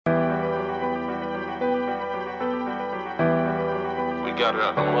got it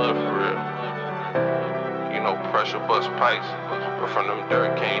out the mud for real. You know, pressure bust pipes, but from them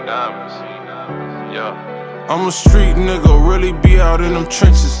dirt came diamonds. Yeah. I'm a street nigga, really be out in them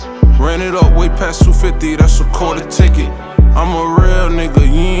trenches. Ran it up way past 250, that's a quarter ticket. I'm a real nigga,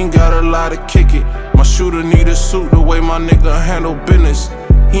 you ain't gotta lie to kick it. My shooter need a suit, the way my nigga handle business.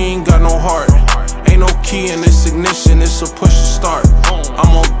 He ain't got no heart, ain't no key in this ignition, it's a push to start.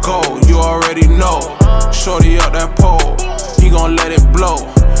 I'm on go, you already know. Shorty up that pole, he gon' let it blow.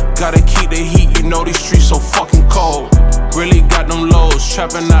 Gotta keep the heat, you know these streets so fucking cold. Really got them lows,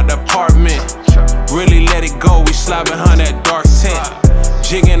 trapping out the apartment. Really let it go, we slide behind that dark tent.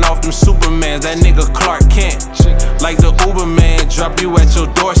 Jigging off them Supermans, that nigga Clark Kent. Like the Uber man, drop you at your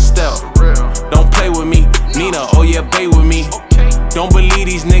doorstep. Don't play with me, Nina, oh yeah, bae with me. Don't believe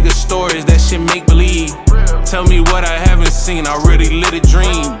these niggas' stories, that shit make believe. Tell me what I haven't seen, I really lit a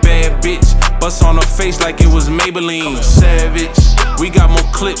dream. Bad bitch, bust on her face like it was Maybelline. Savage, we got more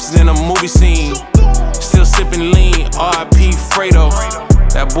clips than a movie scene. Still sipping lean, R.I.P. Fredo.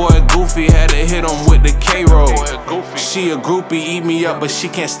 That boy Goofy had to hit him with the K-roll. She a groupie, eat me up, but she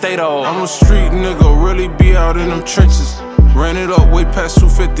can't stay though. I'm a street nigga, really be out in them trenches. Ran it up way past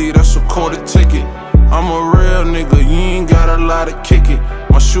 250, that's a quarter ticket. I'm a real nigga, you ain't gotta lie to kick it.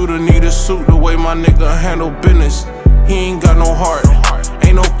 My shooter need a suit, the way my nigga handle business. He ain't got no heart,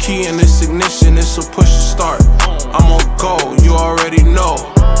 ain't no key in this ignition, it's a push to start. I'm on go, you already know.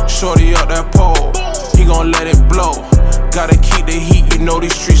 Shorty up that pole, he gon' let it blow. Gotta keep the heat, you know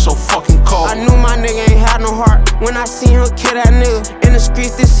these streets so fucking cold. I knew my nigga ain't had no heart when I seen him kill that nigga. In the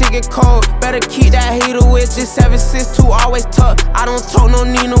streets, this shit get cold. Better keep that heater with. Just 762, always tough. I don't talk no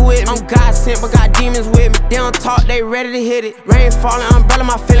Nina with me. I'm God sent, but got demons with me. They don't talk, they ready to hit it. Rain falling, umbrella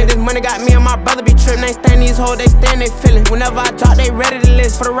my feeling. This money got me and my brother be tripping. They stand these hoes, they stand they feeling. Whenever I drop, they ready to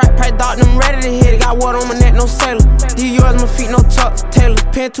list. For the right price, dog, them ready to hit it. Got water on my neck, no sailor. These yours, my feet, no Chucks, Taylor.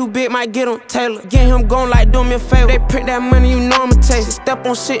 Pen too big, might get on Taylor. Get him going like do me a favor. They print that money, you know I'ma chase it. Step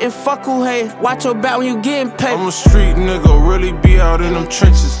on shit and fuck who hate. Watch your back when you getting paid. I'm a street nigga, really be out in them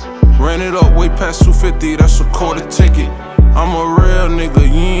trenches. Ran it up way past 250, that's a quarter ticket. I'm a real nigga,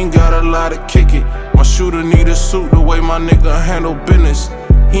 you ain't gotta lie to kick it. My shooter need a suit, the way my nigga handle business.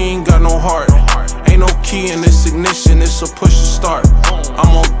 He ain't got no heart, ain't no key in this ignition, it's a push to start.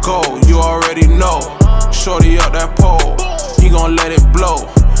 I'm on go, you already know. Shorty up that pole, he gon' let it blow.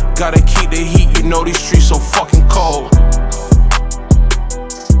 Gotta keep the heat, you know these streets so fucking cold.